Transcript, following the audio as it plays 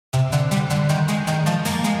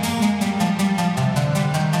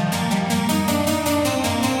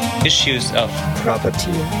Issues of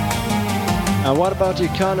property. And what about the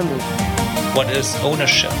economy? What is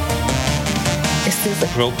ownership? Is this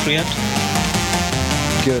appropriate?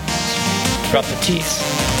 Goods. Properties.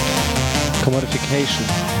 Commodification.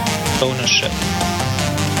 Ownership.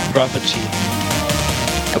 Property.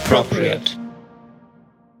 Appropriate.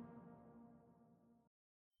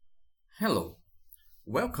 Hello.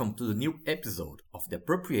 Welcome to the new episode of the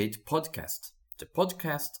Appropriate Podcast, the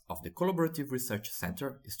podcast of the Collaborative Research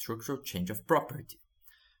Center Structural Change of Property.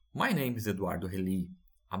 My name is Eduardo Reli.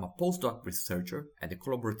 I'm a postdoc researcher at the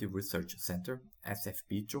Collaborative Research Center,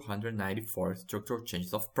 SFP 294 Structural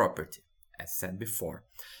Changes of Property, as said before,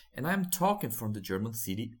 and I'm talking from the German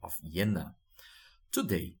city of Jena.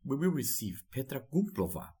 Today, we will receive Petra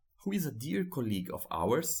Gumplova, who is a dear colleague of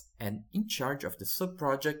ours and in charge of the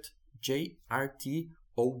subproject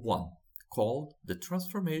JRT01, called The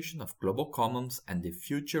Transformation of Global Commons and the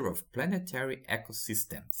Future of Planetary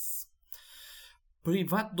Ecosystems.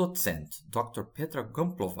 Privatdozent Dr. Petra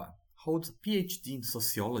Gumplova holds a PhD in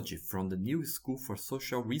sociology from the New School for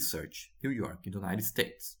Social Research, New York, in the United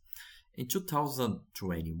States. In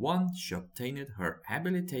 2021, she obtained her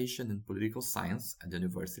habilitation in political science at the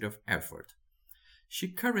University of Erfurt. She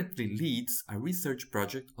currently leads a research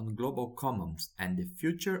project on global commons and the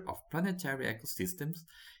future of planetary ecosystems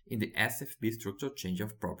in the SFB Structural Change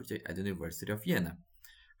of Property at the University of Jena.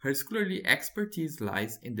 Her scholarly expertise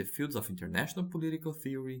lies in the fields of international political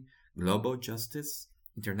theory, global justice,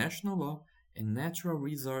 international law, and natural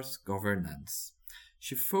resource governance.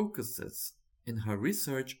 She focuses in her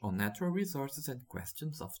research on natural resources and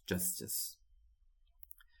questions of justice.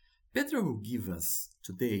 Petra will give us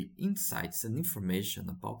today insights and information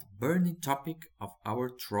about the burning topic of our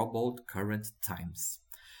troubled current times.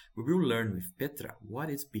 We will learn with Petra what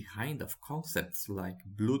is behind of concepts like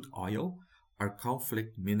blood oil or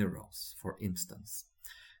conflict minerals, for instance,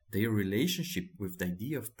 their relationship with the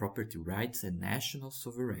idea of property rights and national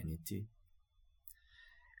sovereignty.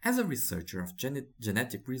 As a researcher of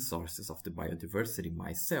genetic resources of the biodiversity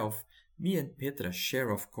myself, me and Petra share,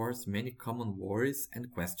 of course, many common worries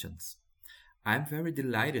and questions. I am very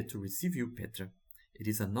delighted to receive you, Petra. It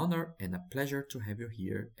is an honor and a pleasure to have you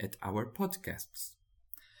here at our podcasts.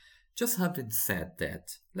 Just having said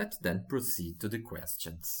that, let's then proceed to the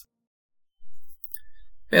questions.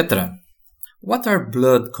 Petra, what are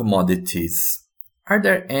blood commodities? Are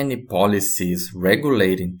there any policies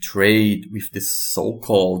regulating trade with the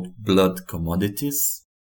so-called blood commodities?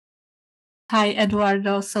 Hi,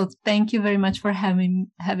 Eduardo. So thank you very much for having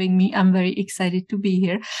me. I'm very excited to be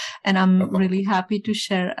here, and I'm really happy to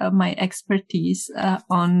share my expertise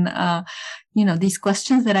on these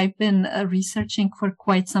questions that I've been researching for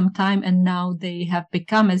quite some time, and now they have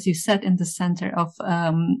become, as you said, in the center of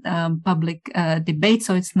public debate.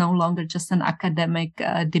 So it's no longer just an academic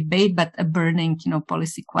debate, but a burning,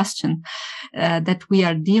 policy question that we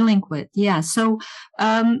are dealing with. Yeah. So,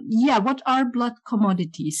 what are blood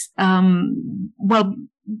commodities? Well,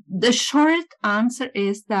 the short answer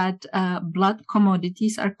is that blood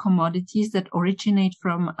commodities are commodities that originate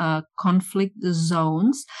from conflict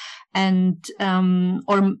zones, and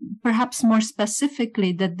or perhaps more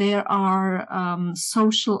specifically, that there are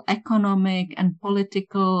social, economic, and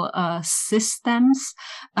political systems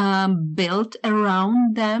built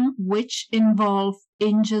around them, which involve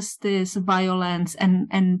injustice, violence,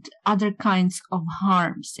 and other kinds of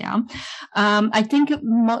harms. Yeah, I think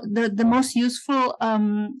the most useful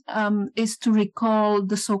is to recall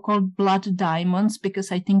the so-called blood diamonds,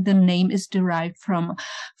 because I think the name is derived from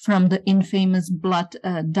the infamous blood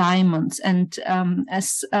diamonds. And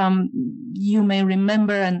as you may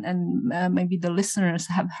remember, and maybe the listeners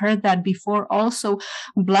have heard that before, also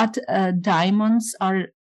blood diamonds are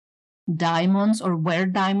diamonds, or were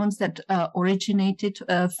diamonds, that originated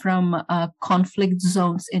from conflict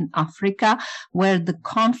zones in Africa, where the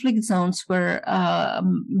conflict zones were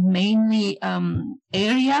mainly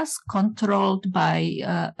areas controlled by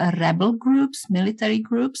rebel groups, military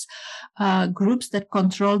groups, groups that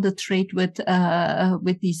control the trade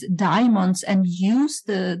with these diamonds, and use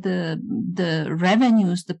the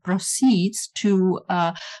revenues, the proceeds, to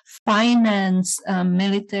finance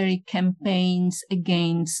military campaigns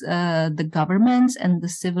against the governments and the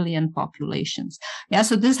civilian populations. Yeah,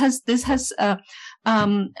 so this has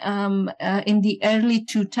in the early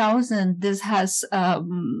 2000s, this has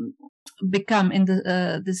become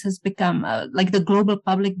like the global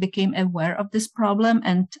public became aware of this problem,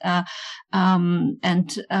 and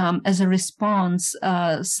as a response,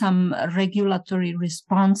 some regulatory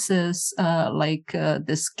responses like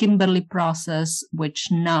this Kimberley process,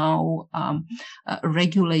 which now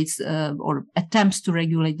regulates or attempts to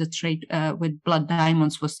regulate the trade with blood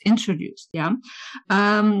diamonds, was introduced. Yeah.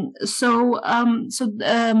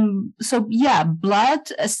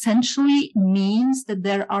 Blood essentially means that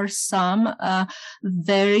there are some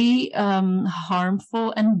very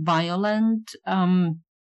harmful and violent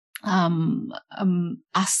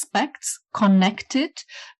aspects connected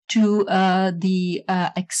to the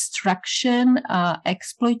extraction,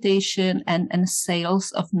 exploitation, and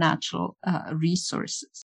sales of natural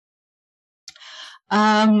resources.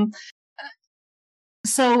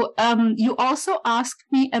 You also asked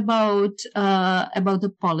me about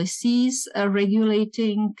the policies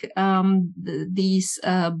regulating these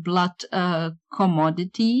blood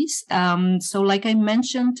commodities. Like I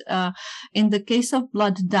mentioned, in the case of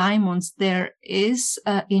blood diamonds, there is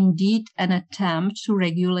indeed an attempt to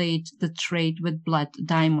regulate the trade with blood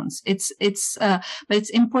diamonds. But it's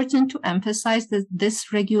important to emphasize that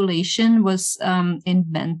this regulation was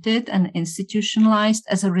invented and institutionalized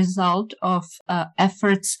as a result of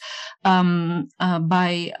efforts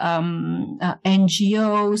by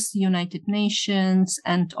NGOs, United Nations,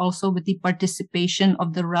 and also with the participation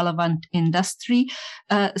of the relevant industry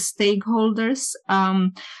stakeholders.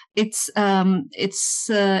 It's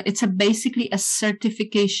basically a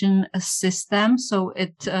certification system, so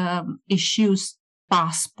it issues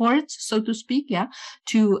passports, so to speak, for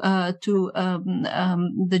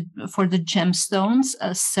the gemstones,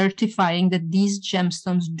 certifying that these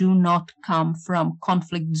gemstones do not come from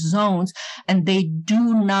conflict zones and they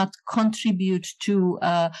do not contribute to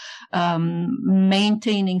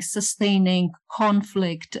maintaining, sustaining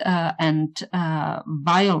conflict and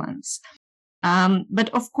violence. But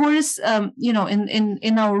of course,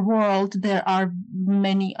 in our world, there are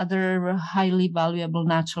many other highly valuable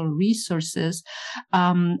natural resources,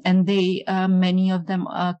 and many of them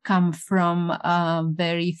come from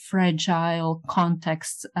very fragile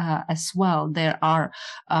contexts as well. There are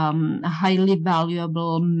highly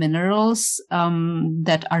valuable minerals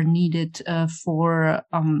that are needed for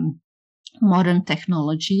modern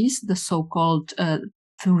technologies, the so-called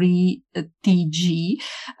 3TG.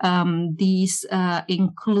 These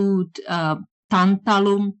include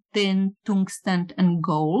tantalum, tin, tungsten, and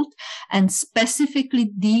gold. And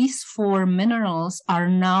specifically, these four minerals are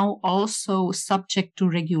now also subject to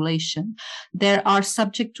regulation. They are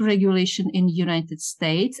subject to regulation in the United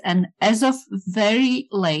States, and as of very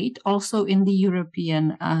late, also in the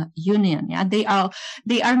European Union. Yeah, they are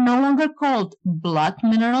no longer called blood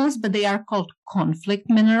minerals, but they are called conflict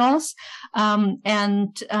minerals. So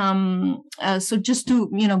just to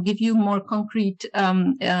give you more concrete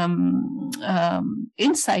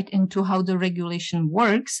insight into how the regulation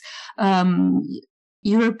works,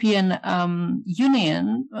 European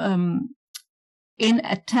Union, in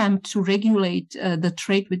attempt to regulate the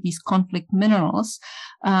trade with these conflict minerals,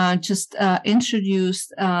 just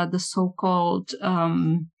introduced the so-called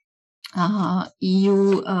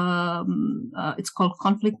EU, it's called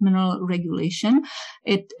conflict mineral regulation.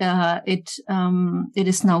 It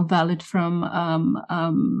is now valid from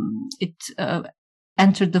it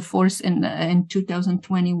entered the force in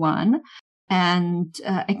 2021. And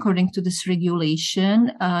according to this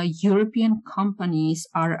regulation, European companies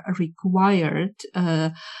are required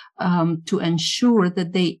to ensure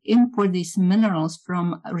that they import these minerals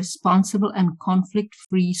from responsible and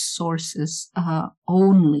conflict-free sources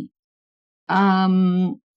only.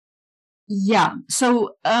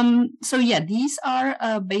 These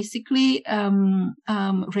are basically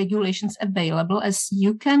regulations available. As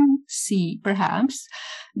you can see, perhaps,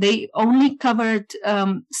 they only covered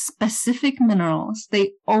specific minerals.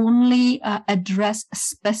 They only address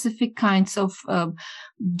specific kinds of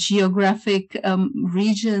geographic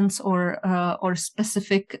regions or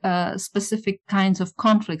specific kinds of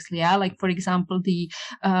conflicts. Yeah, like for example, the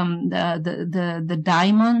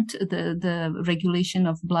diamond, the regulation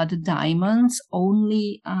of blood diamonds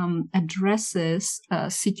only addresses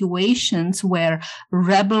situations where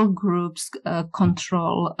rebel groups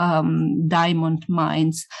control diamond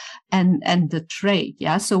mines and the trade.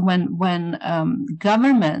 Yeah, so when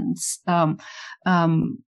governments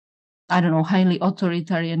highly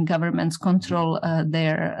authoritarian governments control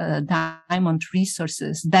their diamond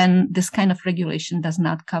resources, then this kind of regulation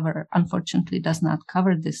unfortunately does not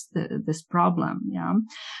cover this problem. Yeah.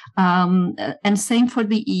 And same for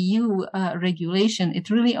the EU regulation. It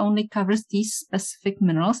really only covers these specific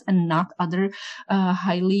minerals and not other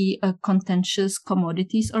highly contentious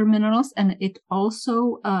commodities or minerals. And it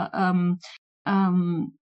also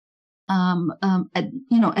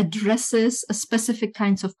addresses specific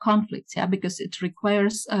kinds of conflicts, because it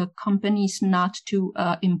requires companies not to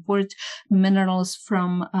import minerals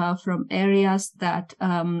from areas that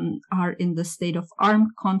are in the state of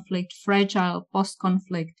armed conflict, fragile,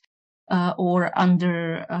 post-conflict, or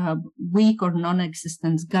under weak or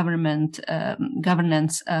non-existent governance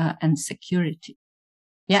and security.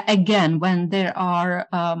 Yeah, again, when there are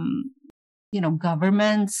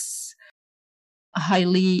governments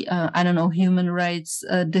highly, human rights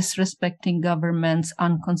disrespecting governments,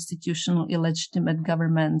 unconstitutional, illegitimate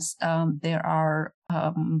governments, there are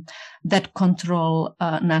that control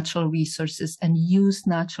natural resources and use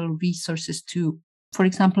natural resources to, for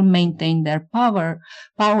example, maintain their power.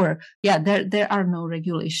 Yeah, there are no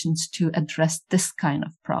regulations to address this kind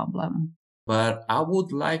of problem. But I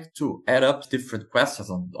would like to add up different questions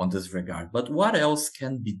on this regard. But what else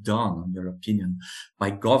can be done, in your opinion, by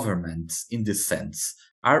governments in this sense?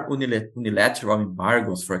 Are unilateral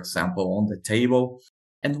embargoes, for example, on the table?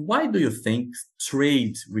 And why do you think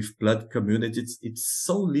trade with blood communities is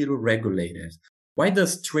so little regulated? Why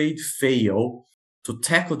does trade fail to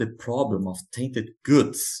tackle the problem of tainted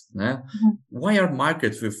goods? Mm-hmm. Why are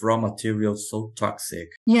markets with raw materials so toxic?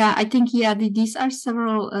 Yeah, I think these are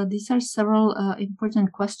several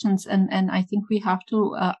important questions, and I think we have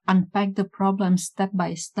to unpack the problem step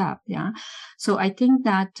by step. Yeah, so I think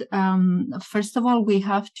that first of all we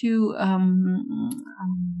have to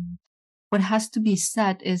what has to be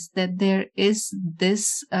said is that there is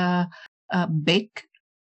this big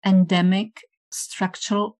endemic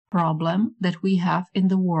structural problem that we have in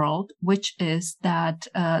the world, which is that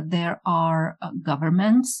there are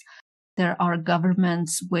governments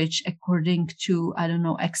which, according to,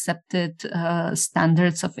 accepted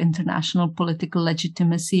standards of international political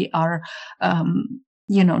legitimacy, are,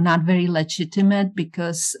 not very legitimate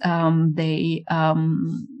because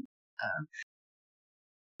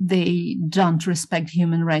they don't respect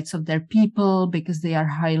human rights of their people, because they are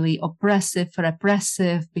highly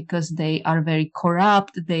repressive, because they are very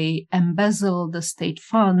corrupt, they embezzle the state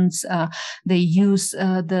funds, they use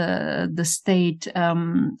the state,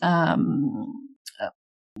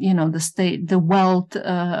 the wealth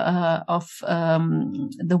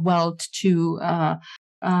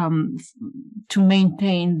to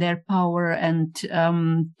maintain their power and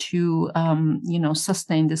to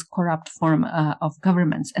sustain this corrupt form of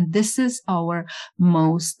governments. And this is our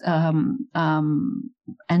most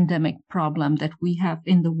endemic problem that we have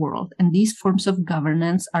in the world. And these forms of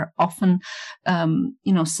governance are often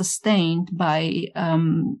sustained by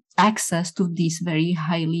access to these very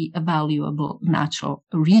highly valuable natural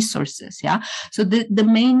resources. Yeah. So the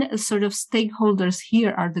main sort of stakeholders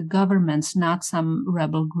here are the governments, not some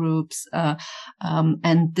rebel groups.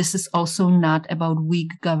 And this is also not about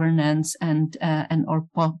weak governance and or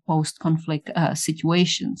post-conflict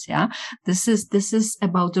situations. Yeah. This is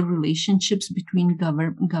about the relationships between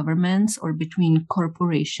governments or between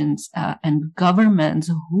corporations and governments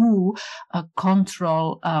who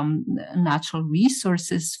control natural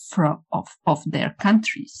resources of their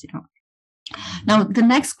countries. Now, the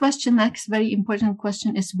next very important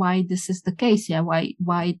question is why this is the case. Yeah,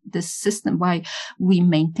 why this system, why we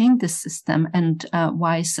maintain this system, and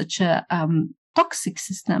why such a toxic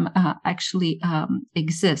system actually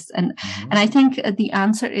exists. And I think the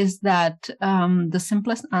answer is that the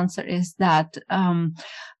simplest answer is that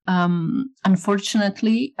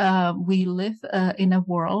unfortunately, we live in a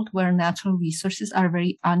world where natural resources are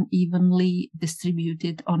very unevenly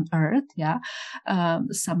distributed on Earth. Yeah,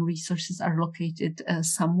 some resources are located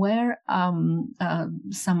somewhere.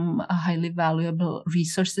 Some highly valuable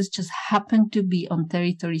resources just happen to be on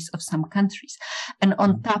territories of some countries, and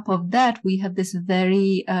on top of that, we have this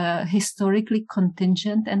very historically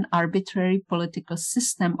contingent and arbitrary political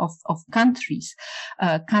system of countries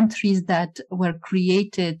that were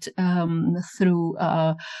created through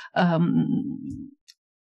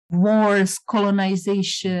wars,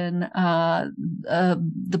 colonization,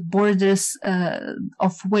 the borders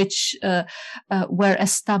of which were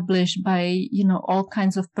established by all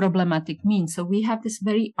kinds of problematic means. So we have this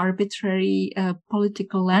very arbitrary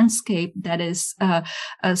political landscape that is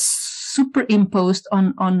superimposed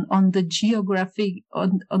on the geographic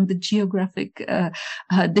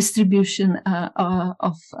distribution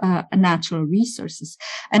of natural resources.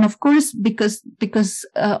 And of course, because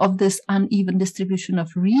of this uneven distribution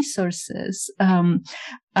of resources,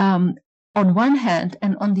 on one hand,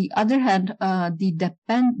 and on the other hand, the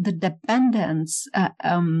dependence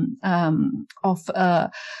of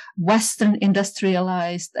Western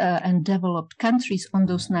industrialized and developed countries on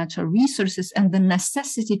those natural resources, and the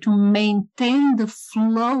necessity to maintain the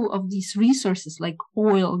flow of these resources like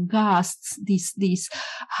oil, gas, these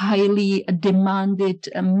highly demanded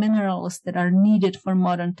minerals that are needed for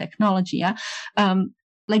modern technology.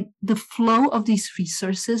 Like the flow of these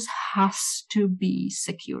resources has to be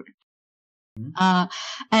secured.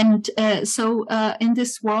 So in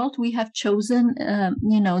this world, we have chosen,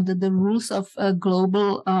 the rules of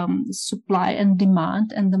global supply and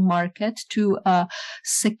demand and the market to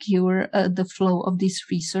secure the flow of these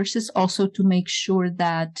resources, also to make sure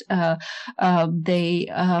that they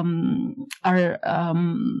are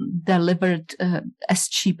delivered as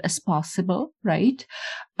cheap as possible, right?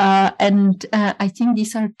 And I think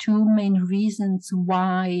these are two main reasons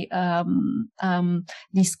why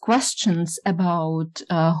these questions about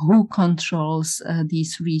who controls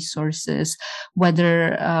these resources,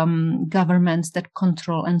 whether governments that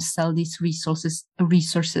control and sell these resources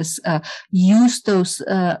use those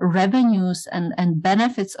revenues and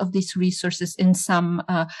benefits of these resources in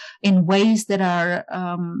ways that are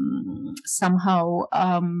somehow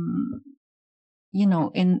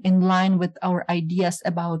in line with our ideas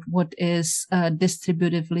about what is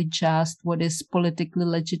distributively just, what is politically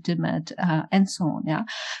legitimate, and so on. Yeah.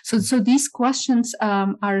 So these questions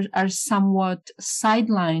are somewhat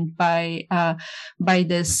sidelined by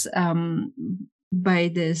this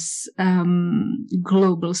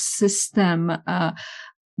global system,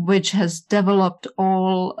 which has developed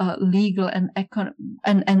all legal and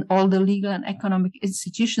all the legal and economic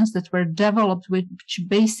institutions that were developed, which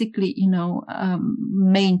basically,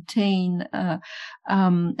 maintain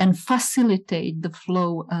and facilitate the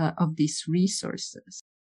flow of these resources.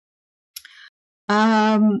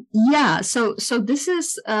 So this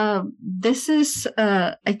is I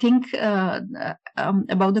think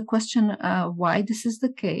about the question why this is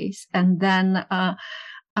the case, and then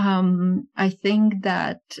I think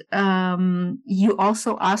that you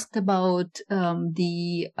also asked about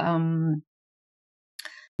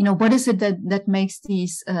what is it that makes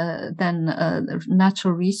these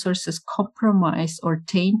natural resources compromised or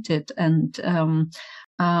tainted and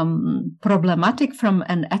problematic from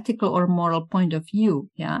an ethical or moral point of view.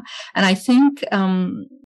 Yeah, and I think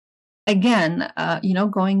again,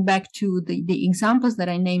 going back to the examples that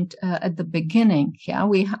I named at the beginning,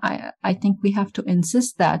 I think we have to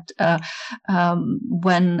insist that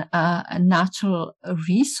when natural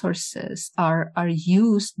resources are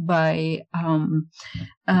used by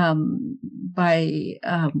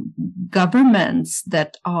governments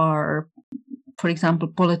that are, for example,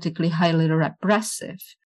 politically highly repressive,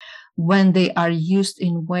 when they are used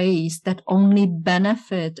in ways that only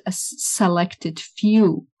benefit a selected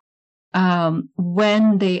few,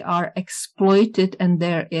 when they are exploited and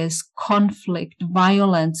there is conflict,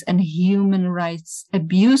 violence, and human rights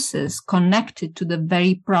abuses connected to the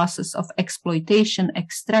very process of exploitation,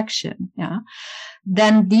 extraction,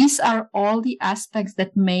 then these are all the aspects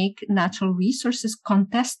that make natural resources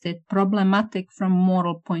contested, problematic from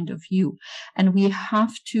moral point of view. And we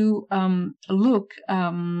have to look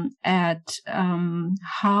at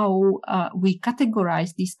how we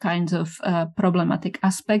categorize these kinds of problematic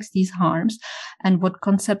aspects, these harms, and what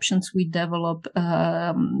conceptions we develop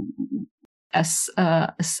as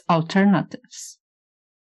alternatives.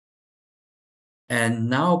 And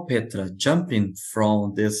now, Petra, jumping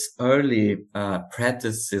from these early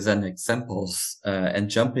practices and examples and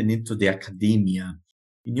jumping into the academia,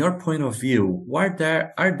 in your point of view, are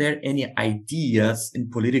there any ideas in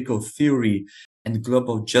political theory and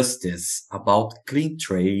global justice about clean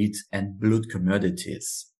trade and blood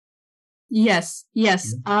commodities? Yes.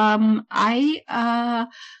 Mm-hmm.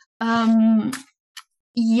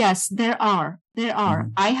 Yes, there are. Mm-hmm.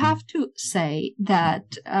 I have to say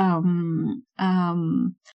that,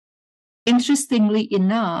 interestingly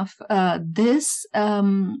enough, this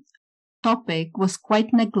topic was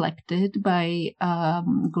quite neglected by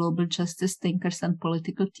global justice thinkers and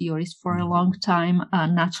political theorists for a long time.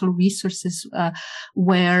 Natural resources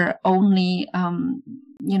were only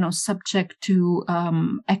subject to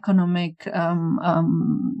economic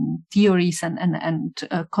theories and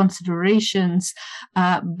considerations,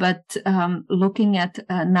 but looking at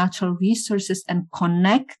natural resources and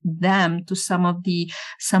connect them to some of the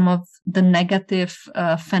negative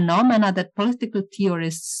phenomena that political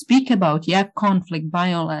theorists speak about. Yeah, conflict,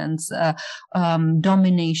 violence,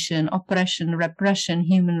 domination, oppression, repression,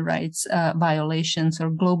 human rights violations, or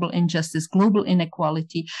global injustice, global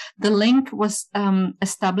inequality. The link was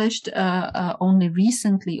established only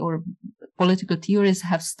recently, or political theorists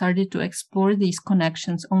have started to explore these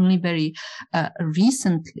connections only very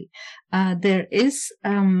recently. There is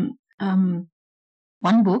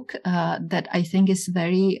one book that I think is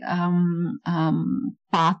very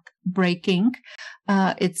path-breaking.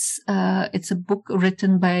 It's a book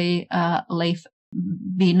written by Leif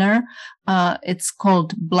Wiener. It's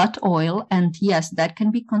called Blood Oil, and yes, that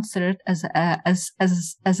can be considered as a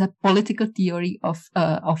political theory of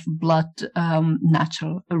blood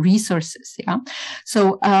natural resources. Yeah.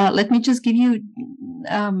 So let me just give you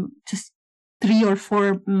just 3 or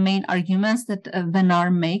 4 main arguments that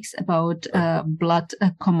Wiener makes about blood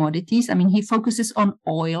commodities. I mean, he focuses on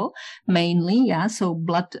oil mainly. Yeah. So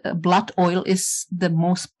blood oil is the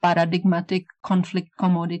most paradigmatic conflict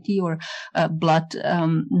commodity, or blood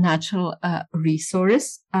natural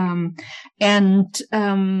resource. And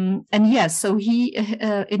yes, so he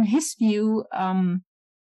in his view,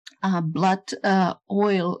 blood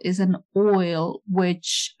oil is an oil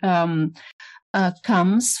which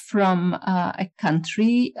comes from a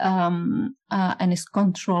country and is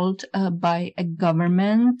controlled by a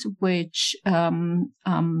government which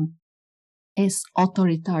is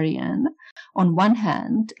authoritarian on one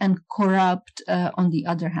hand and corrupt on the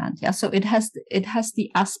other hand. Yeah, so it has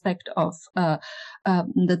the aspect of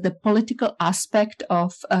the political aspect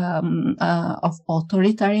of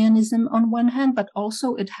authoritarianism on one hand, but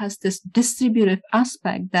also it has this distributive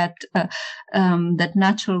aspect that that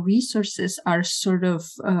natural resources are sort of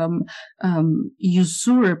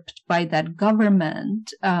usurped by that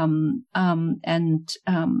government, and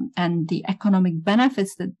the economic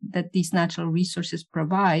benefits that these natural resources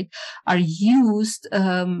provide are used,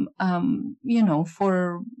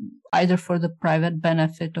 for either for the private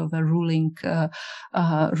benefit of a ruling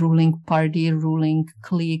party, ruling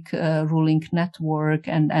clique, ruling network,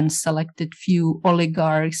 and selected few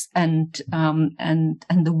oligarchs, and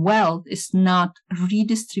the wealth is not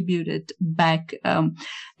redistributed back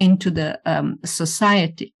into the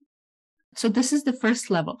society. So this is the first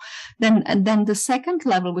level. Then the second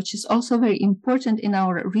level, which is also very important in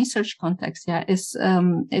our research context, is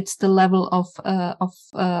it's the level of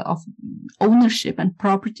ownership and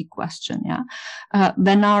property question.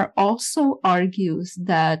 Wiener also argues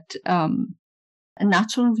that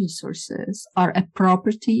natural resources are a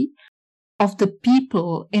property of the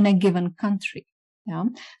people in a given country. Yeah.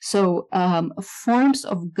 So forms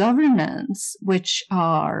of governance which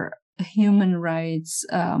are human rights,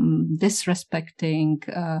 disrespecting,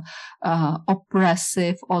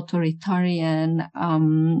 oppressive, authoritarian,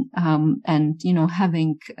 and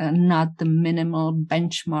having not the minimal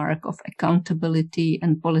benchmark of accountability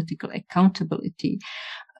and political accountability.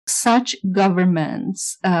 Such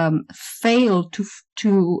governments fail to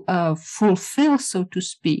fulfill, so to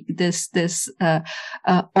speak, this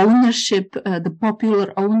ownership, the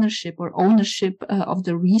popular ownership or ownership of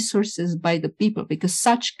the resources by the people, because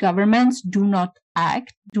such governments do not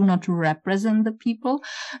represent the people,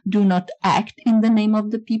 do not act in the name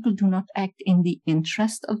of the people, do not act in the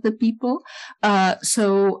interest of the people.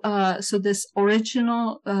 So this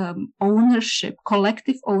original ownership,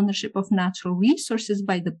 collective ownership of natural resources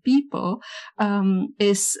by the people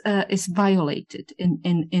is violated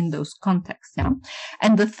in those contexts. Yeah?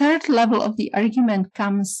 And the third level of the argument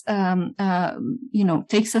comes,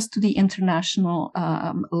 takes us to the international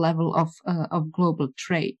level of global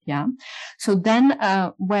trade. Yeah. So then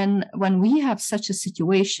when we have such a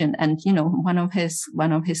situation, and one of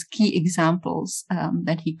his key examples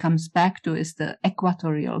that he comes back to is the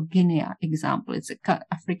Equatorial Guinea example. It's an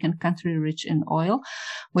African country rich in oil,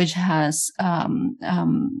 which has a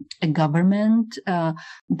government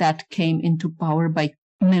that came into power by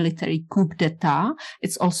military coup d'etat.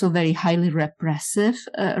 It's also very highly repressive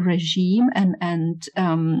regime, and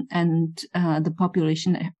the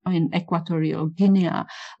population in Equatorial Guinea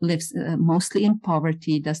lives mostly in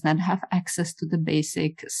poverty, does not have access to the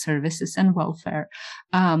basic services and welfare.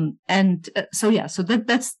 So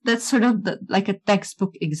that's sort of like a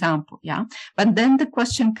textbook example. Yeah. But then the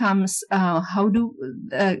question comes,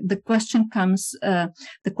 the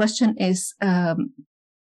question is,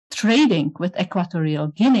 trading with Equatorial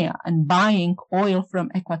Guinea and buying oil from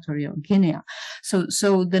Equatorial Guinea.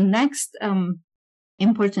 So the next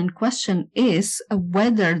important question is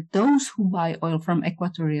whether those who buy oil from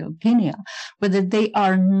Equatorial Guinea, whether they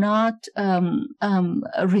are not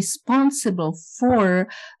responsible for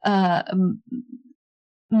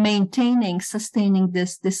sustaining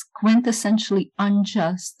this quintessentially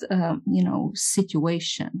unjust,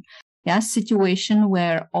 situation. Situation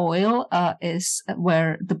where oil is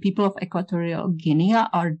where the people of Equatorial Guinea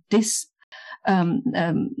are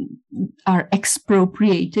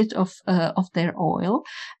expropriated of their oil,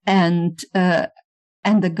 and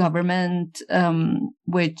the government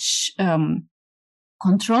which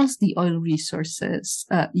controls the oil resources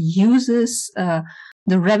uses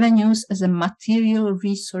the revenues as a material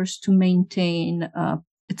resource to maintain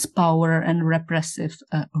its power and repressive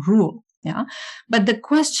rule. But the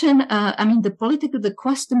question,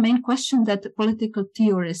 the main question that the political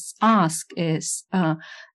theorists ask is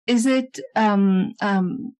it,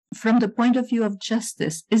 from the point of view of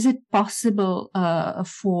justice, is it possible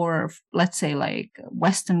for, let's say, like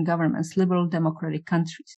Western governments, liberal democratic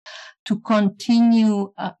countries, to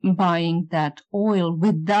continue buying that oil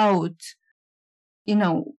without,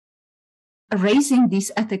 raising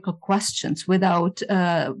these ethical questions, without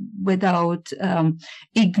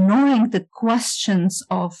ignoring the questions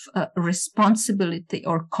of responsibility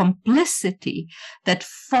or complicity that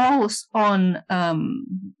falls on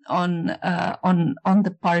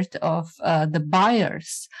the part of the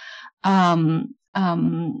buyers. So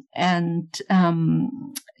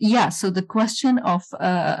the question of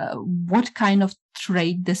what kind of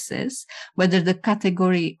trade this is, whether the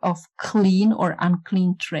category of clean or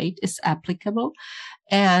unclean trade is applicable,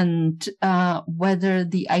 and whether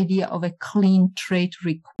the idea of a clean trade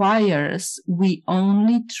requires we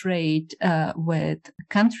only trade with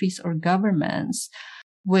countries or governments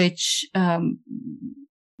which make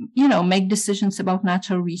decisions about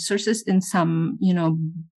natural resources in some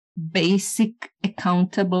basic,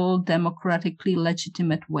 accountable, democratically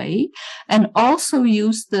legitimate way, and also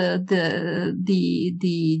use the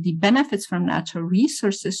benefits from natural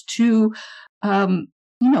resources to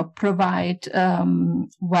provide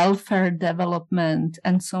welfare development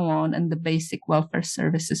and so on, and the basic welfare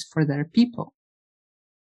services for their people.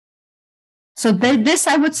 So this,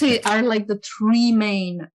 I would say, are like the three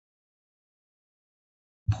main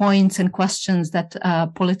points and questions that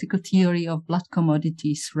political theory of blood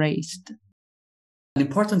commodities raised. An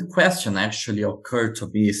important question actually occurred to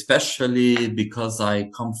me, especially because I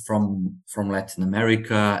come from Latin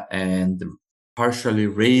America and partially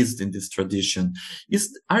raised in this tradition.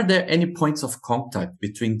 Are there any points of contact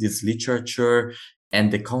between this literature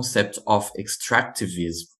and the concept of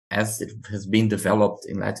extractivism as it has been developed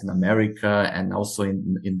in Latin America and also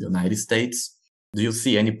in the United States? Do you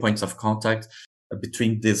see any points of contact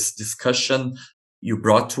between this discussion you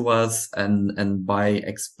brought to us and by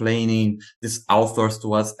explaining these authors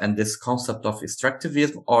to us and this concept of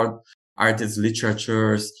extractivism, or are these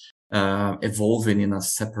literatures evolving in a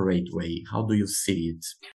separate way? How do you see it?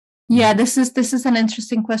 Yeah, this is an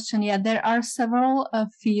interesting question. Yeah, there are several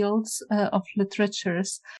fields of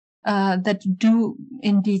literatures that do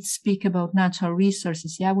indeed speak about natural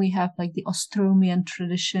resources. Yeah, we have like the Ostromian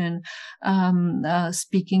tradition,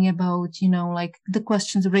 speaking about, like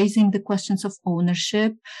raising the questions of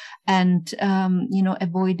ownership and,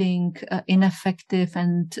 avoiding ineffective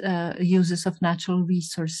and uses of natural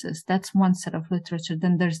resources. That's one set of literature.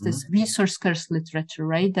 Then there's this resource curse literature,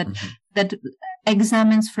 right? That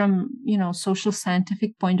examines from, social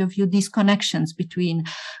scientific point of view, these connections between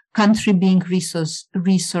country being resource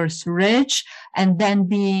rich and then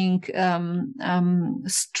being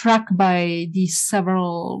struck by these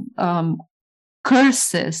several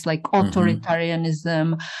curses like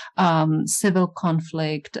authoritarianism, civil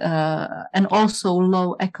conflict, and also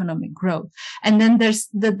low economic growth. And then there's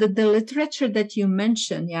the literature that you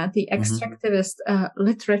mentioned, the extractivist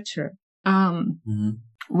literature,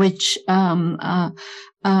 which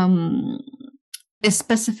is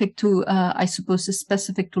specific to, I suppose, is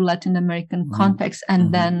specific to Latin American context,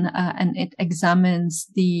 and then and it examines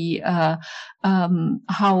the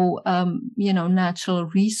how natural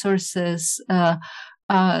resources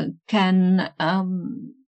can.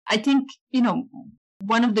 I think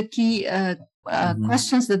one of the key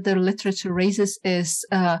questions that the literature raises is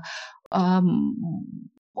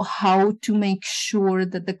how to make sure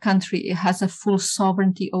that the country has a full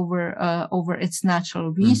sovereignty over its natural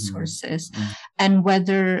resources, and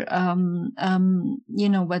whether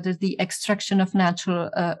whether the extraction of natural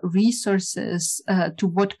resources to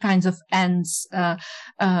what kinds of ends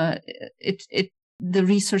it the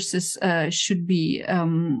resources should be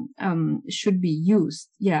used.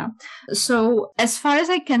 Yeah. So as far as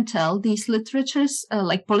I can tell, these literatures,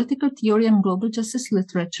 like political theory and global justice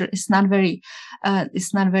literature, is not very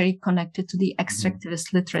connected to the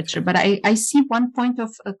extractivist literature. But I see one point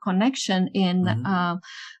of connection in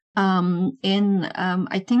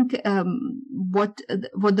I think what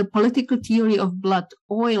the political theory of blood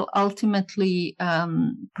oil ultimately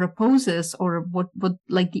proposes, or what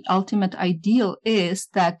like the ultimate ideal is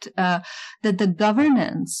that the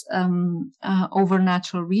governance over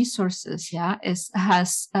natural resources,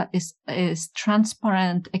 is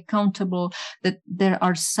transparent, accountable. That there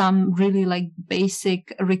are some really like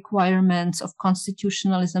basic requirements of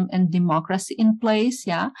constitutionalism and democracy in place,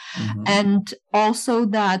 and also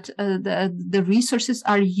that the resources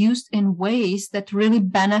are used in ways that really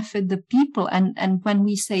benefit the people. And when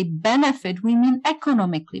we say benefit, we mean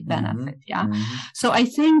economically benefit. So I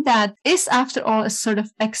think that is, after all, a sort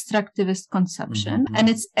of extractivist conception. And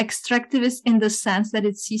it's extractivist in the sense that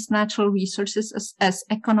it sees natural resources as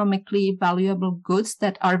economically valuable goods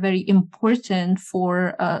that are very important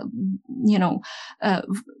for,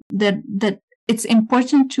 that it's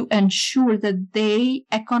important to ensure that they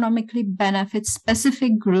economically benefit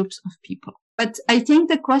specific groups of people. But I think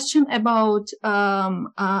the question about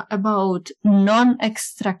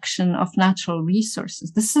non-extraction of natural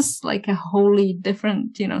resources, this is like a wholly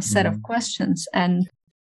different, set of questions. And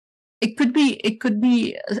it could be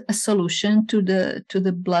a solution to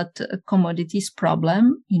the blood commodities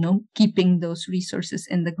problem, keeping those resources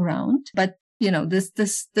in the ground. But,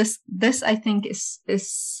 this I think is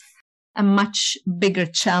a much bigger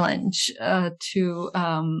challenge to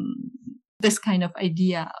this kind of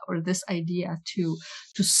idea, or this idea to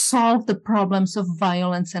solve the problems of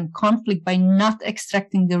violence and conflict by not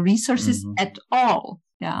extracting the resources at all.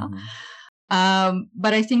 But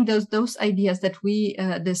I think those ideas that we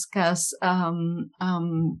discuss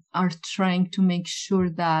are trying to make sure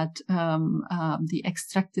that the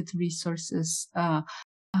extracted resources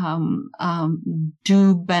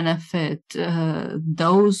do benefit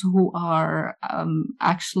those who are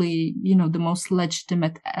actually, the most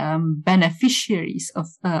legitimate beneficiaries of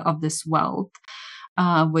this wealth,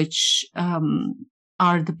 which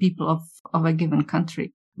are the people of a given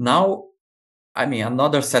country. Now,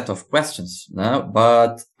 another set of questions, no?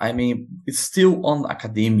 But it's still on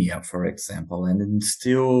academia, for example, and it's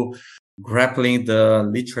still grappling the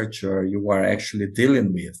literature you are actually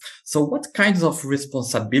dealing with. So what kinds of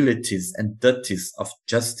responsibilities and duties of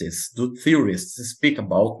justice do theorists speak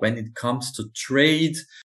about when it comes to trade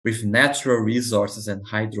with natural resources and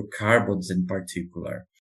hydrocarbons in particular?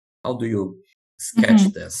 How do you sketch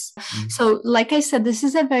this? So, like I said, this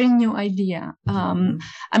is a very new idea.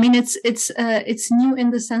 It's new in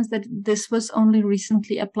the sense that this was only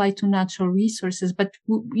recently applied to natural resources. But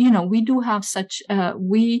we do have such.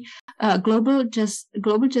 Global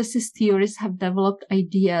justice theorists have developed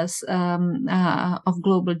ideas of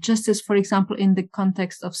global justice, for example, in the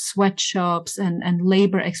context of sweatshops and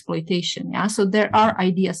labor exploitation. So there are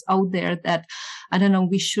ideas out there that,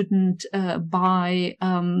 we shouldn't buy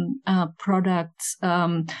products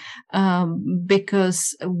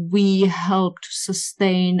because we help to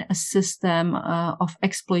sustain a system of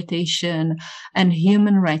exploitation and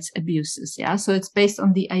human rights abuses. So it's based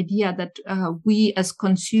on the idea that we as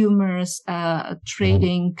consumers,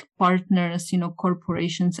 trading partners,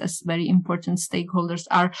 corporations as very important stakeholders,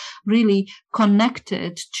 are really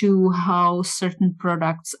connected to how certain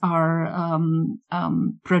products are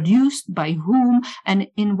produced, by whom, and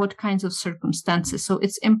in what kinds of circumstances. So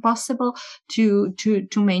it's impossible to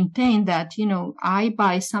maintain that, I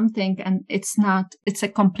buy something and it's a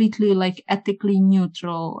completely like ethically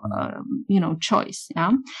neutral, choice.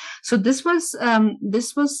 So this was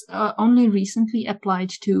only recently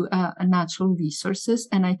applied to natural resources.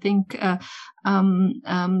 And I think, I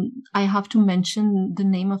have to mention the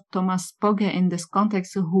name of Thomas Pogge in this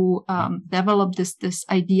context, who developed this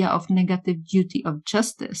idea of negative duty of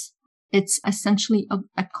justice. It's essentially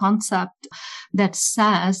a concept that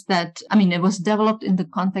says that, it was developed in the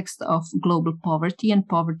context of global poverty and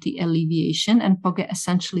poverty alleviation. And Pogge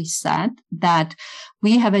essentially said that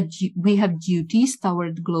we have duties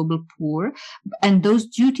toward global poor, and those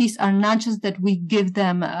duties are not just that we give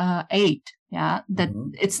them aid. That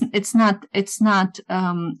it's not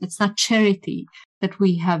charity that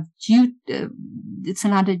we have it's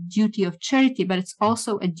not a duty of charity, but it's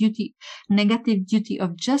also a negative duty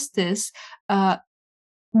of justice,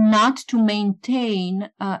 not to maintain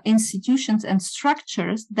institutions and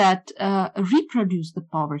structures that reproduce the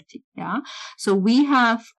poverty. So we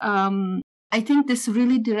have I think this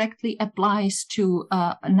really directly applies to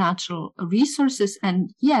natural resources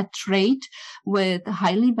and trade with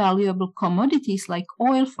highly valuable commodities like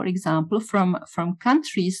oil, for example, from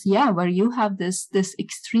countries, where you have this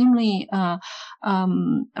extremely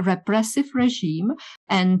repressive regime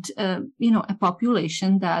and a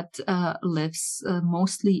population that lives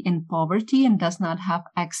mostly in poverty and does not have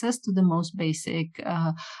access to the most basic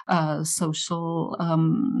social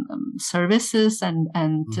services and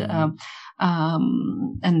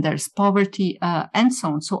there's poverty and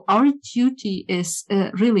so on. So our duty is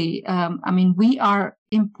really, we are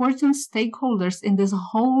important stakeholders in this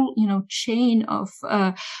whole, chain of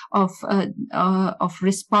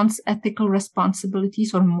ethical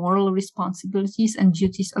responsibilities or moral responsibilities and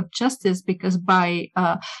duties of justice, because by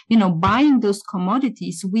buying those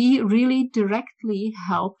commodities, we really directly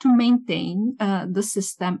help to maintain the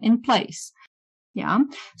system in place.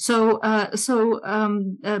 So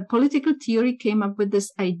political theory came up with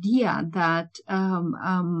this idea that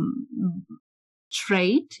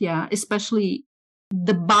trade, especially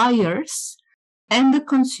the buyers and the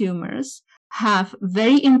consumers, have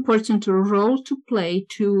very important role to play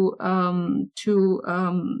to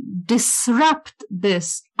disrupt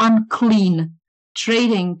this unclean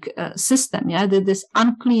trading system, this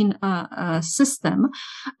unclean system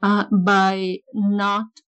by not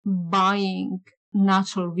buying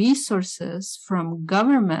natural resources from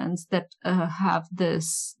governments that have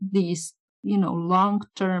these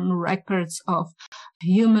long-term records of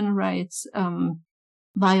human rights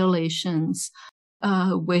violations,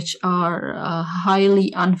 which are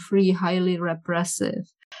highly unfree, highly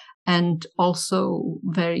repressive, and also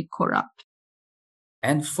very corrupt.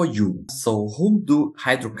 And for you, so whom do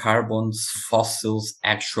hydrocarbons, fossils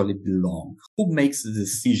actually belong? Who makes the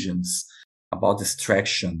decisions about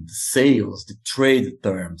extraction, the sales, the trade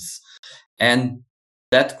terms? And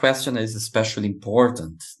that question is especially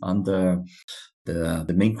important on the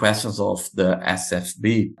main questions of the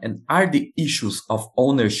SFB. And are the issues of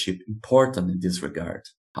ownership important in this regard?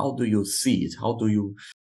 How do you see it? How do you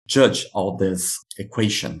judge all these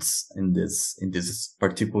equations in this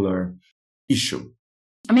particular issue?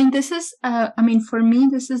 This is, for me,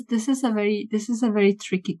 this is a very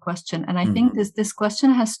tricky question, and I think this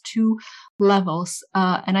question has two levels.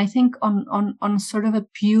 And I think on sort of a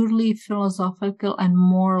purely philosophical and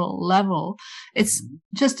moral level, it's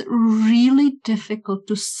just really difficult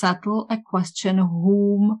to settle a question: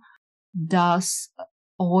 whom does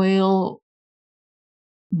oil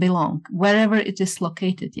belong, wherever it is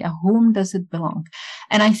located? Whom does it belong?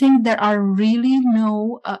 And I think there are really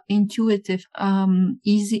no intuitive,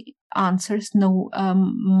 easy answers. No,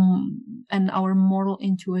 and our moral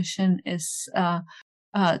intuition is,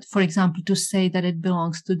 for example, to say that it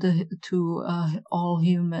belongs to all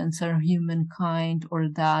humans or humankind, or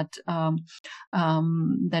that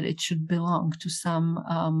that it should belong to some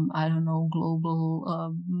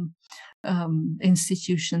global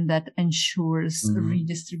institution that ensures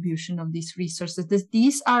redistribution of these resources.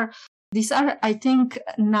 These are, I think,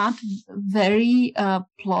 not very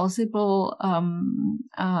plausible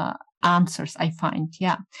answers, I find.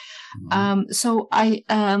 So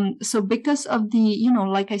because of the,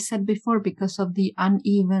 like I said before, because of the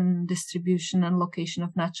uneven distribution and location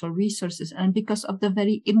of natural resources, and because of the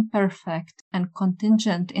very imperfect and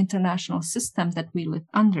contingent international system that we live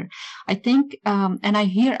under, I think, and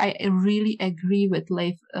I really agree with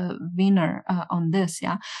Leif Wiener on this.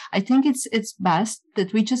 I think it's best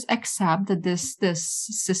that we just accept that this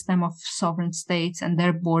system of sovereign states and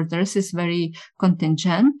their borders is very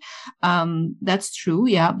contingent. That's true,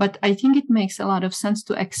 but I think it makes a lot of sense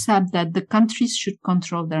to accept that the countries should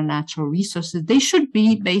control their natural resources. They should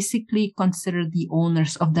be basically considered the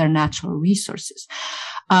owners of their natural resources.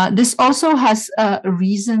 This also has a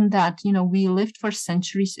reason that, we lived for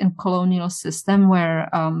centuries in colonial system where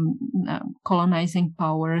colonizing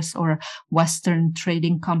powers or Western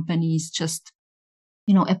trading companies just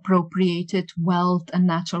appropriated wealth and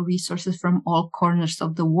natural resources from all corners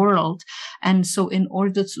of the world. And so in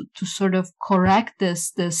order to sort of correct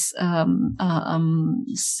this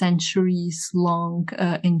centuries long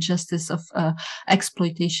injustice of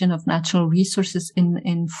exploitation of natural resources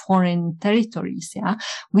in foreign territories,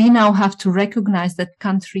 we now have to recognize that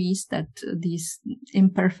countries, that these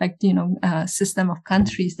imperfect, system of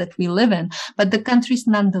countries that we live in, but the countries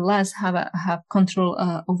nonetheless have control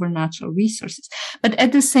over natural resources. But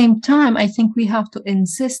at the same time, I think we have to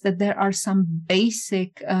insist that there are some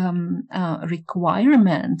basic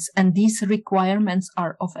requirements, and these requirements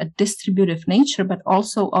are of a distributive nature, but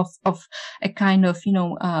also of a kind of,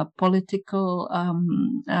 political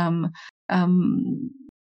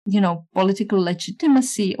political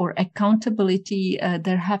legitimacy or accountability,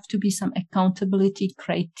 there have to be some accountability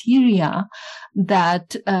criteria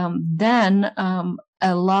that then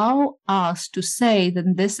allow us to say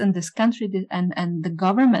that this and this country and the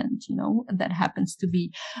government, that happens to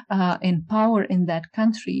be in power in that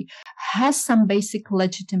country has some basic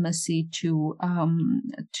legitimacy to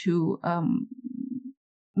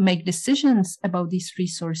make decisions about these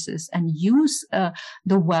resources and use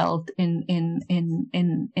the wealth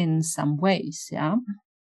in some ways. Yeah.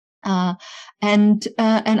 And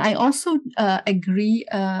I also agree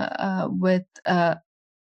with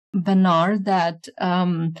Bernard that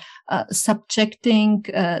subjecting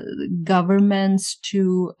governments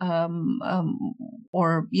to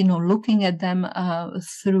or looking at them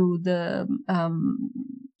through the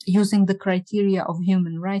using the criteria of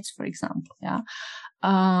human rights, for example,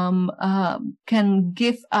 can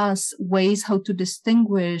give us ways how to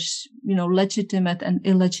distinguish, legitimate and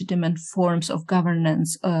illegitimate forms of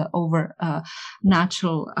governance over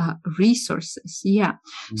natural resources. Yeah.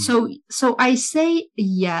 Mm-hmm. So I say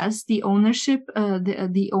yes. The ownership,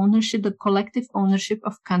 the collective ownership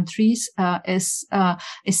of countries is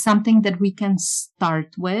something that we can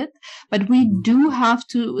start with, but we do have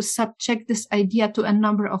to subject this idea to a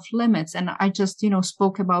number of limits. And I just,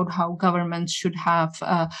 spoke about how governments should have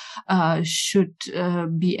should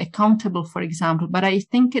be accountable, for example. But I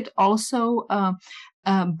think it also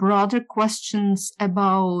broader questions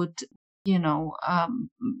about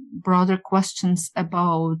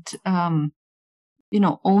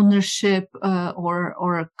ownership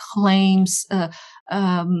or claims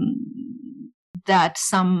that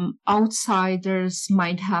some outsiders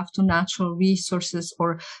might have to natural resources,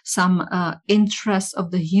 or some interest of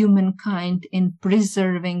the humankind in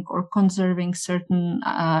preserving or conserving certain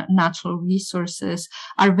natural resources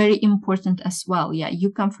are very important as well. Yeah, you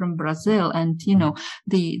come from Brazil, and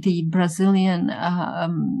the Brazilian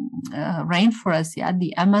rainforest,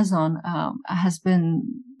 the Amazon, has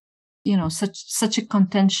been such a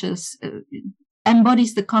contentious.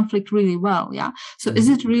 Embodies the conflict really well. Yeah. So is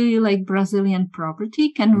it really like Brazilian property?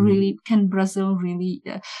 Can Brazil really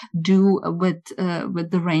do with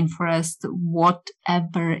the rainforest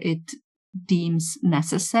whatever it deems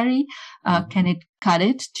necessary? Can it cut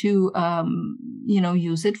it to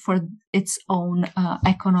use it for its own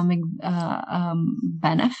economic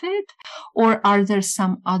benefit, or are there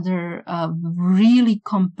some other really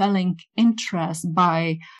compelling interest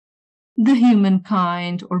by the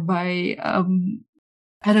humankind, or by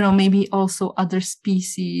maybe also other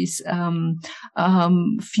species,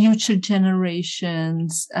 future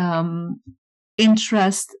generations,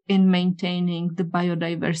 interest in maintaining the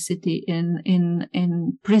biodiversity,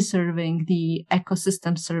 in preserving the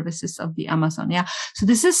ecosystem services of the Amazon. Yeah. So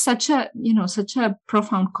this is such a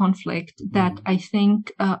profound conflict that I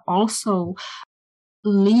think also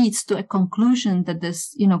leads to a conclusion that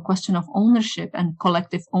this, question of ownership and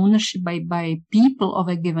collective ownership by people of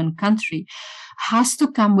a given country has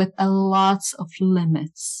to come with lots of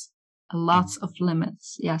limits.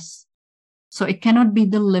 Yes. So it cannot be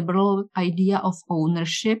the liberal idea of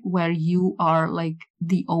ownership where you are like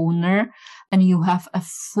the owner and you have a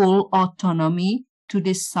full autonomy to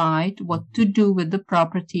decide what to do with the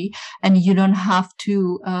property, and you don't have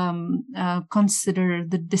to consider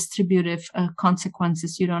the distributive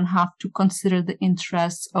consequences. You don't have to consider the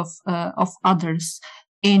interests of others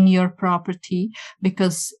in your property,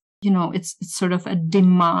 because it's sort of a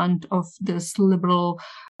demand of this liberal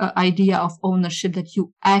idea of ownership, that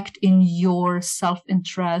you act in your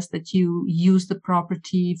self-interest, that you use the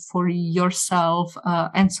property for yourself,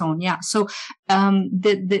 and so on. Yeah. So,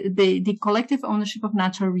 the collective ownership of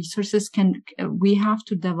natural resources we have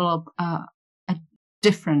to develop a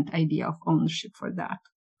different idea of ownership for that.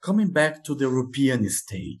 Coming back to the European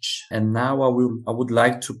stage, and now I would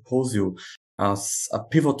like to pose you as a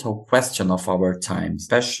pivotal question of our time,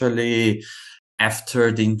 especially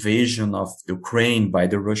after the invasion of Ukraine by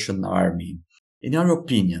the Russian army. In your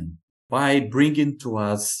opinion, by bringing to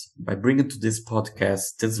this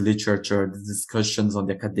podcast, this literature, the discussions on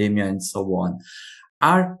the academia and so on,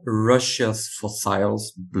 are Russia's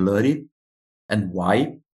fossils bloody, and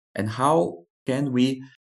why? And how can we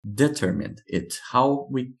determine it? How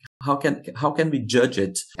can we judge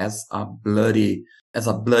it as a bloody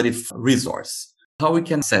resource? How we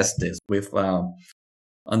can assess this with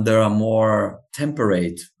under a more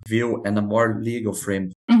temperate view and a more legal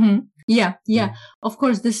frame? Mm-hmm. Yeah. Of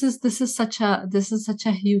course, this is such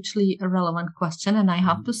a hugely relevant question, and I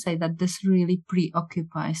have to say that this really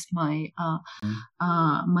preoccupies my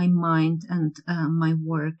my mind and my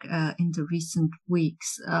work in the recent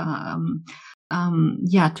weeks.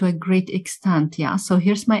 to a great extent. Yeah. So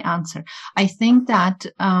here's my answer. I think that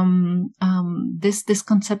this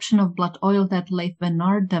conception of blood oil that Leif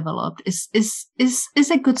Venard developed is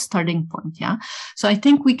a good starting point. Yeah. So I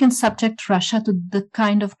think we can subject Russia to the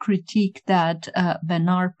kind of critique that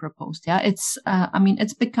Venard proposed. Yeah. It's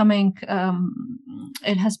becoming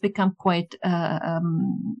it has become quite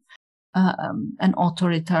an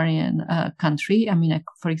authoritarian country. I mean,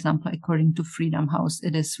 for example, according to Freedom House,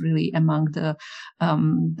 it is really among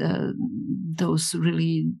those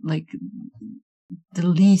really like the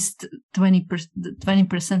least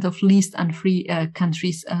 20% of least unfree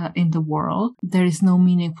countries in the world. There is no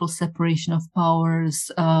meaningful separation of powers,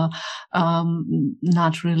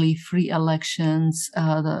 not really free elections.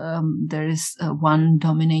 There is one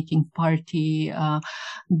dominating party.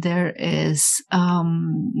 There is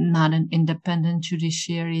not an independent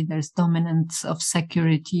judiciary. There's dominance of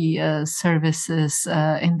security services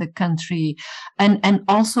in the country, and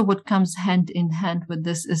also what comes hand in hand with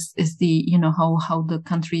this is the how the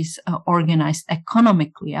country is organized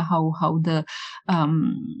economically, how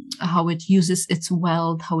it uses its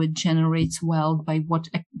wealth, how it generates wealth, by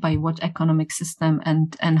what economic system,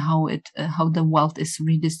 and how the wealth is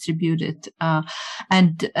redistributed,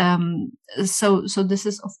 so this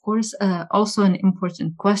is of course also an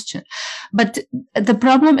important question. But the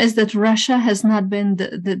problem is that Russia has not been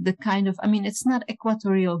the kind of, it's not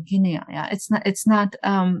Equatorial Guinea. Yeah, it's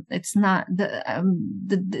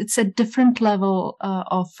a different level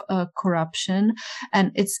of corruption,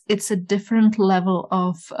 and it's a different level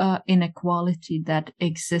of inequality that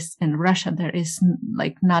exists in Russia. There is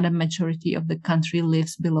not a majority of the country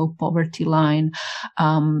lives below poverty line,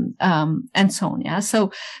 and so on. Yeah,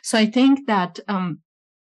 so I think that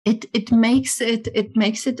it makes it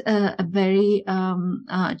a very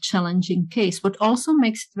challenging case. What also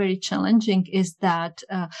makes it very challenging is that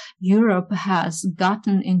Europe has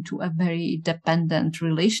gotten into a very dependent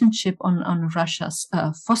relationship on Russia's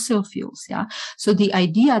fossil fuels. Yeah, so the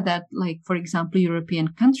idea that, for example, European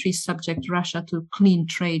countries subject Russia to clean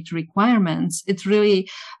trade requirements, it really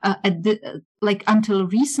until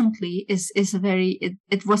recently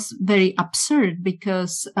it was very absurd,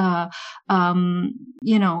 because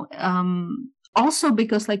also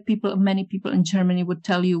because many people in Germany would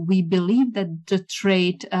tell you, we believe that the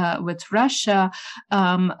trade with Russia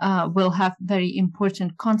will have very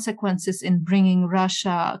important consequences in bringing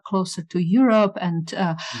Russia closer to Europe, and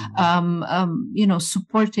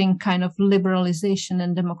supporting kind of liberalization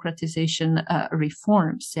and democratization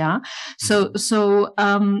reforms. Yeah, so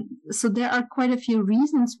there are quite a few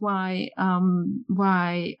reasons why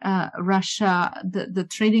Russia, the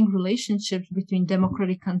trading relationships between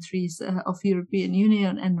democratic countries of European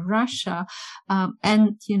Union and Russia,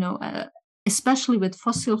 especially with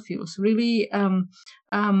fossil fuels, really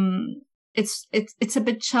it's a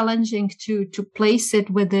bit challenging to place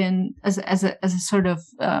it within as a sort of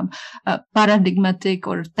paradigmatic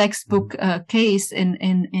or textbook case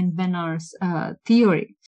in Venard's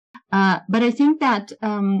theory. But I think that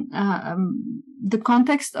the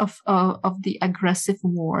context of the aggressive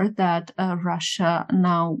war that Russia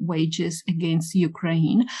now wages against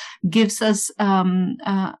Ukraine gives us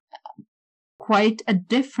quite a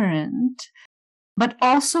different, but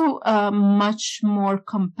also much more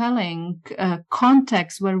compelling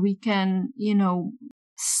context, where we can,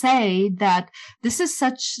 say that this is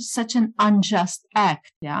such an unjust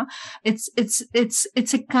act. Yeah, it's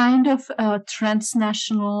a kind of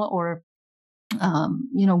transnational or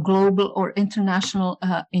global or international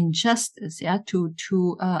injustice, yeah, to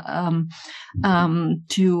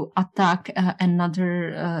attack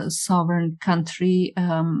another sovereign country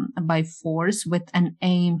by force, with an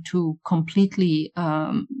aim to completely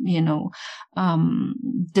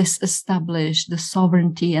disestablish the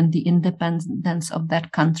sovereignty and the independence of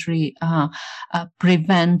that country,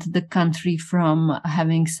 prevent the country from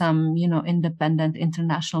having some independent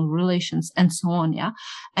international relations, and so on. Yeah,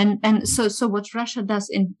 and so what Russia does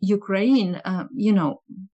in Ukraine,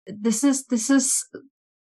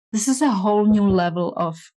 this is a whole new level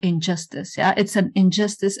of injustice. Yeah, it's an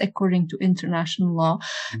injustice according to international law.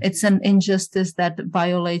 It's an injustice that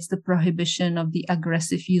violates the prohibition of the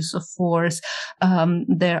aggressive use of force.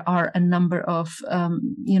 There are a number of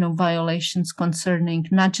violations concerning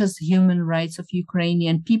not just human rights of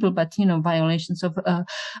Ukrainian people, but violations of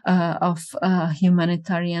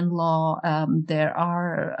humanitarian law. There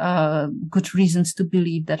are good reasons to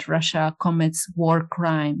believe that Russia commits war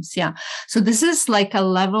crimes. Yeah, so this is like a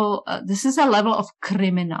level. This is a level of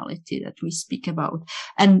criminality that we speak about,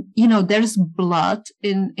 and there's blood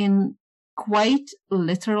in quite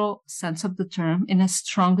literal sense of the term, in a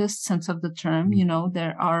strongest sense of the term.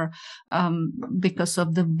 There are, because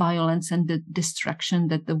of the violence and the destruction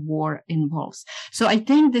that the war involves. So I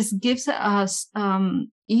think this gives us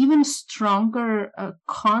even stronger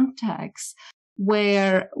context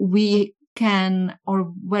where we can,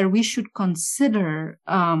 or where we should consider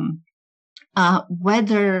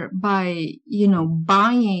whether by,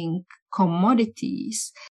 buying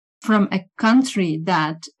commodities from a country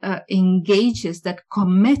that engages, that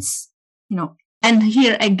commits, and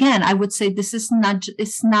here again, I would say this is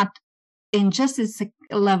it's not injustice, a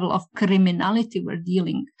level of criminality we're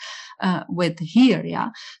dealing with here. Yeah.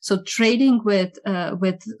 So trading with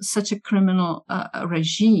such a criminal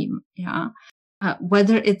regime, yeah,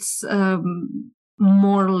 whether it's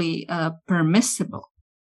morally permissible.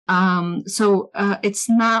 So it's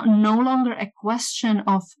now no longer a question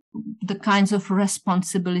of the kinds of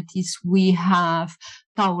responsibilities we have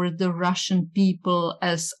toward the Russian people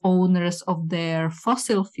as owners of their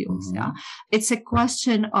fossil fuels. Mm-hmm. Yeah, it's a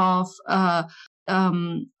question of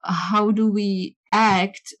how do we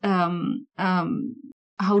act?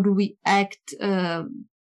 How do we act?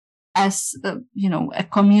 As a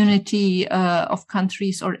community of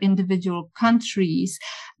countries or individual countries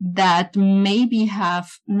that maybe have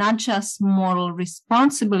not just moral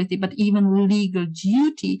responsibility, but even legal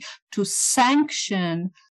duty to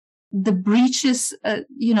sanction the breaches,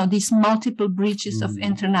 these multiple breaches of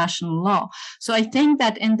international law. So I think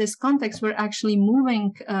that in this context, we're actually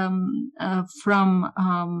moving from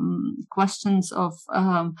questions of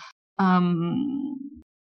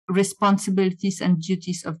responsibilities and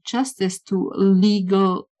duties of justice to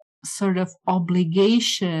legal sort of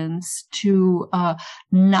obligations to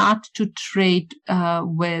not to trade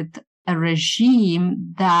with a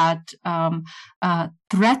regime that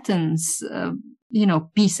threatens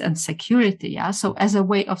peace and security. Yeah. So as a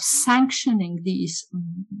way of sanctioning these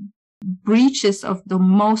breaches of the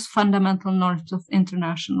most fundamental norms of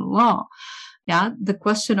international law. Yeah. The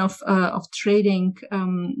question of trading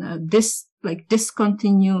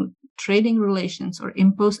discontinue trading relations or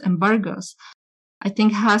impose embargoes, I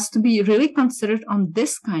think has to be really considered on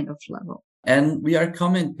this kind of level. And we are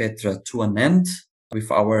coming, Petra, to an end with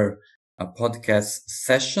our podcast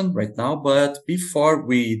session right now. But before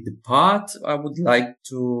we depart, I would like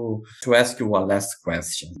to ask you a last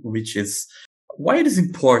question, which is, why it is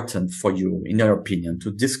important for you, in your opinion,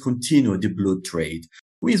 to discontinue the blue trade?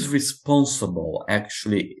 Who is responsible,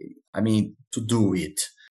 actually, to do it?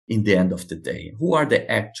 In the end of the day, who are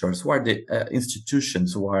the actors, who are the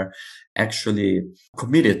institutions who are actually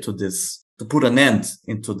committed to this, to put an end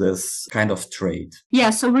into this kind of trade? Yeah,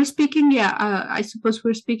 so we're speaking. I suppose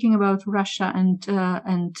we're speaking about Russia, and I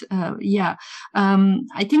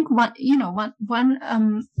think one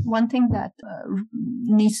thing that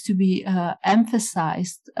needs to be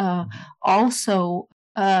emphasized also.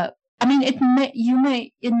 It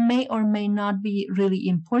may or may not be really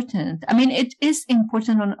important. It is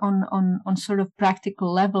important on sort of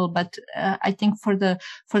practical level, but I think for the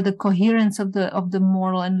coherence of the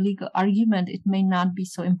moral and legal argument, it may not be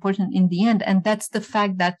so important in the end. And that's the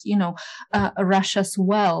fact that Russia's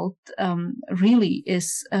wealth really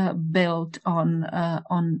is built on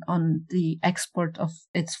the export of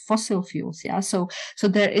its fossil fuels. Yeah, so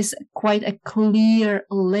there is quite a clear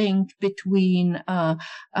link between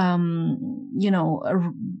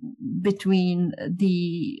between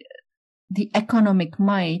the economic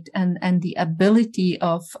might and the ability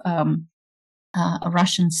of a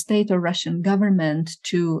Russian state or Russian government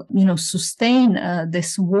to, sustain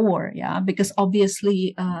this war. Yeah, because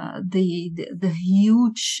obviously the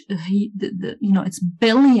huge, it's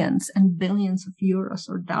billions and billions of euros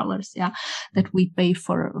or dollars. Yeah, that we pay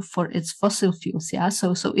for its fossil fuels. Yeah,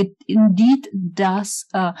 so it indeed does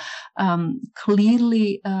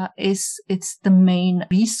clearly it's the main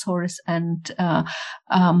resource and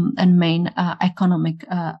main economic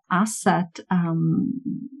asset.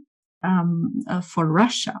 For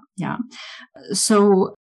Russia. Yeah.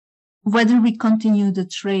 So whether we continue the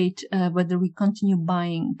trade, whether we continue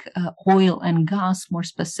buying oil and gas more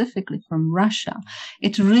specifically from Russia,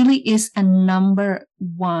 it really is a number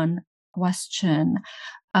one question.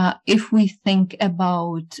 If we think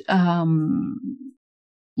about,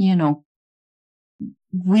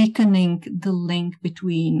 weakening the link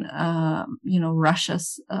between,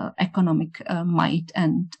 Russia's economic might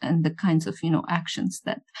and the kinds of, actions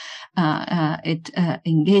that it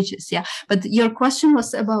engages. Yeah. But your question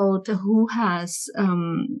was about who has,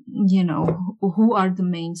 who are the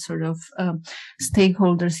main sort of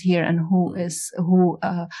stakeholders here, and who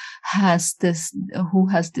has this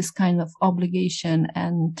kind of obligation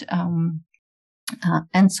and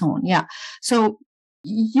and so on. Yeah. So,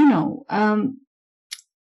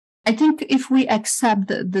 I think if we accept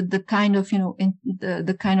the kind of,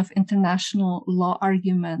 the kind of international law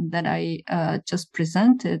argument that I just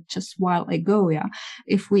presented just a while ago,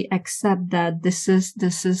 if we accept that this is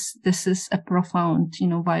a profound,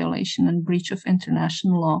 violation and breach of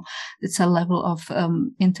international law, it's a level of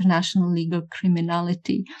international legal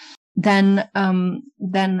criminality, then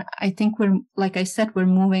I think like I said, we're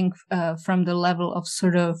moving from the level of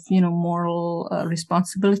sort of, moral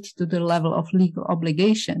responsibility to the level of legal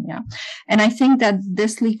obligation. Yeah. And I think that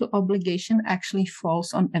this legal obligation actually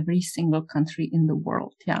falls on every single country in the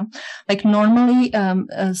world. Yeah. Like normally,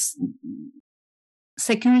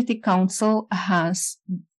 Security Council has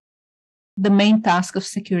the main task of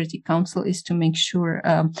Security Council is to make sure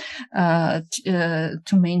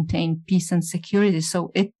to maintain peace and security.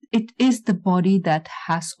 So it is the body that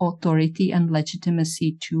has authority and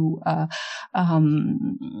legitimacy to,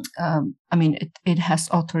 it has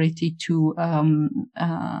authority to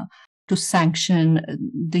sanction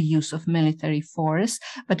the use of military force,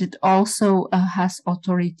 but it also has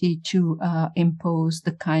authority to impose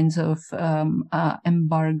the kinds of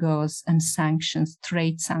embargoes and sanctions,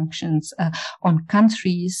 trade sanctions on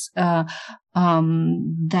countries that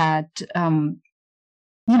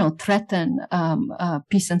threaten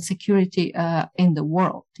peace and security in the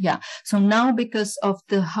world. Yeah. So now, because of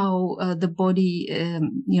how the body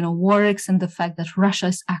works, and the fact that Russia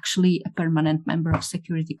is actually a permanent member of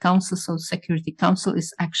Security Council, so Security Council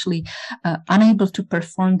is actually unable to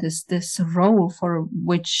perform this role for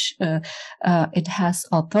which it has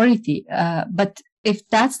authority. But if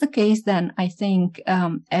that's the case, then I think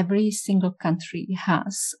every single country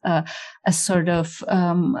has a sort of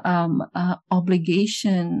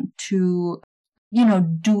obligation to,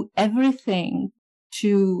 do everything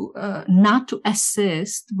to not to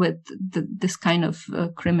assist with this kind of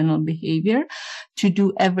criminal behavior, to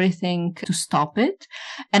do everything to stop it.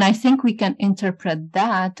 And I think we can interpret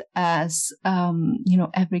that as,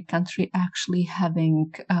 every country actually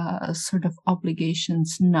having sort of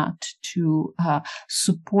obligations not to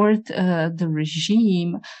support the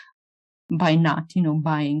regime by not,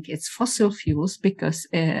 buying its fossil fuels, because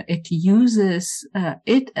it uses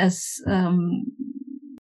it as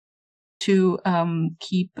to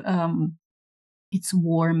keep its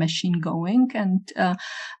war machine going, and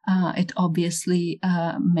it obviously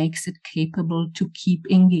makes it capable to keep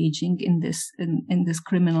engaging in this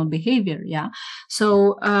criminal behavior. Yeah.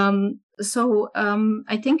 So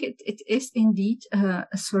I think it is indeed a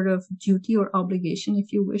sort of duty or obligation,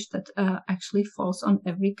 if you wish, that actually falls on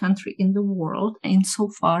every country in the world,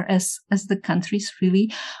 insofar as the countries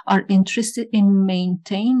really are interested in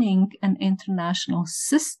maintaining an international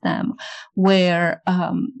system where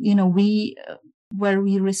where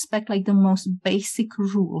we respect like the most basic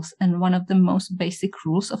rules. And one of the most basic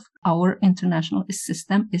rules of our international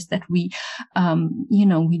system is that we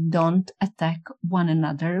don't attack one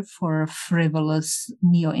another for frivolous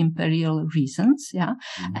neo-imperial reasons. Yeah.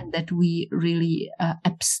 Mm-hmm. And that we really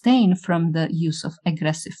abstain from the use of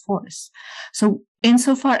aggressive force. So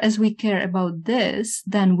insofar as we care about this,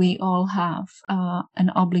 then we all have an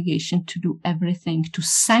obligation to do everything to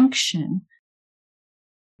sanction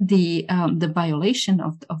the violation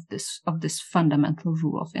of this fundamental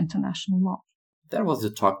rule of international law. That was the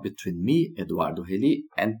talk between me, Eduardo Heli,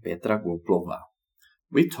 and Petra Goplova.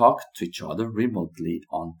 We talked to each other remotely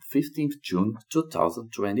on 15th June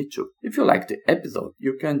 2022. If you liked the episode,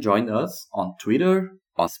 you can join us on Twitter,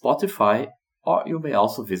 on Spotify, or you may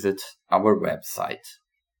also visit our website.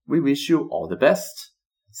 We wish you all the best.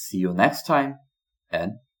 See you next time,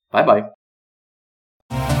 and bye-bye.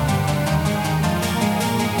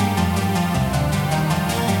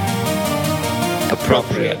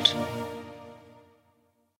 Appropriate.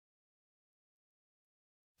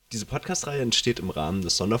 Diese Podcast-Reihe entsteht im Rahmen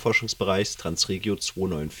des Sonderforschungsbereichs Transregio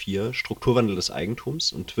 294 Strukturwandel des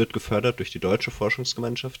Eigentums und wird gefördert durch die Deutsche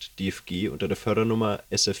Forschungsgemeinschaft DFG unter der Fördernummer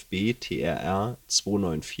SFB TRR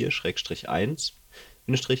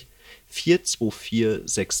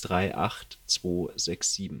 294-1-4244638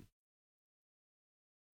 267.